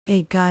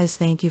Hey guys,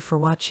 thank you for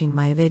watching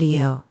my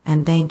video,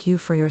 and thank you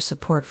for your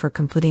support for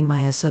completing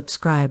my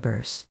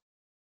subscribers.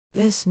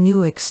 This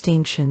new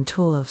extension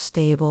tool of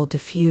Stable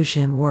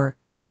Diffusion works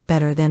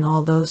better than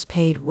all those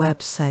paid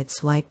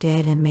websites like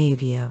Dead and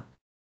Mavio.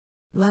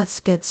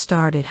 Let's get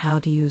started how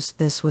to use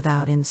this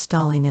without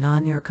installing it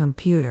on your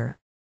computer.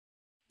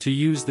 To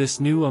use this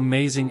new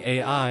amazing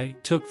AI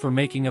took for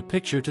making a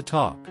picture to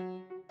talk.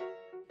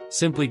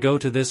 Simply go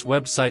to this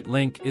website,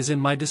 link is in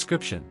my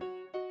description.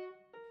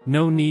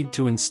 No need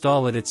to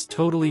install it, it's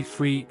totally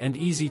free and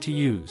easy to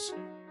use.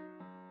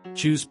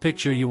 Choose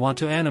picture you want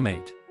to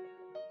animate.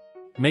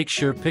 Make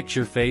sure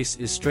picture face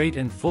is straight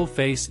and full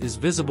face is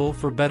visible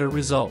for better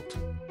result.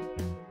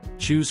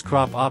 Choose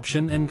crop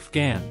option and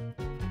scan.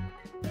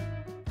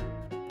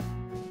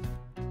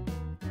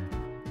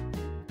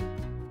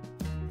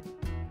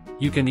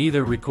 You can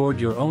either record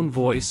your own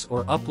voice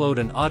or upload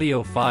an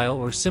audio file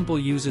or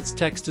simply use its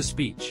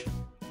text-to-speech.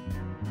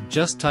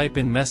 Just type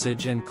in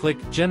message and click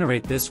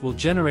generate. This will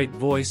generate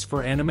voice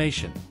for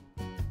animation.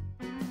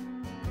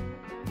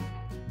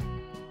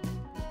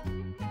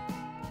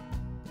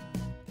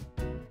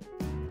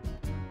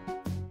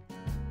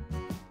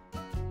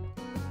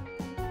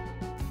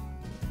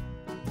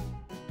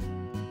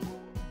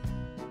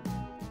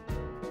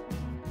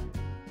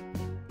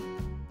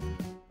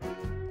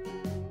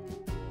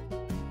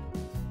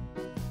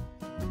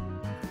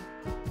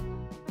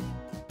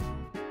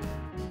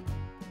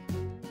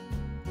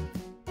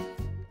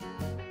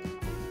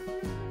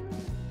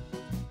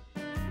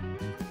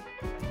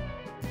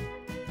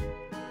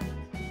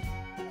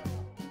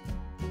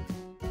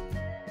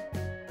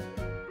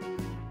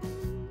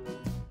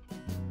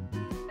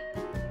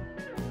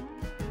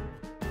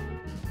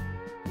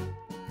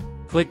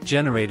 Click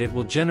generate, it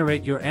will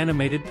generate your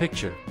animated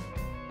picture.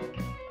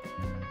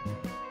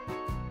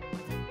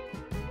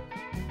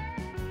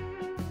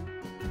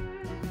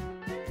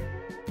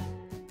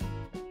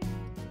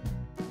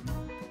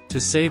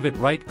 To save it,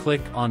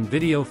 right-click on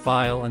video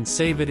file and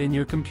save it in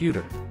your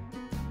computer.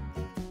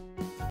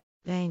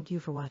 Thank you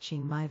for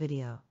watching my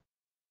video.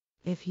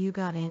 If you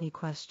got any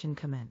question,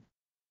 comment.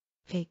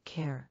 Take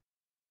care.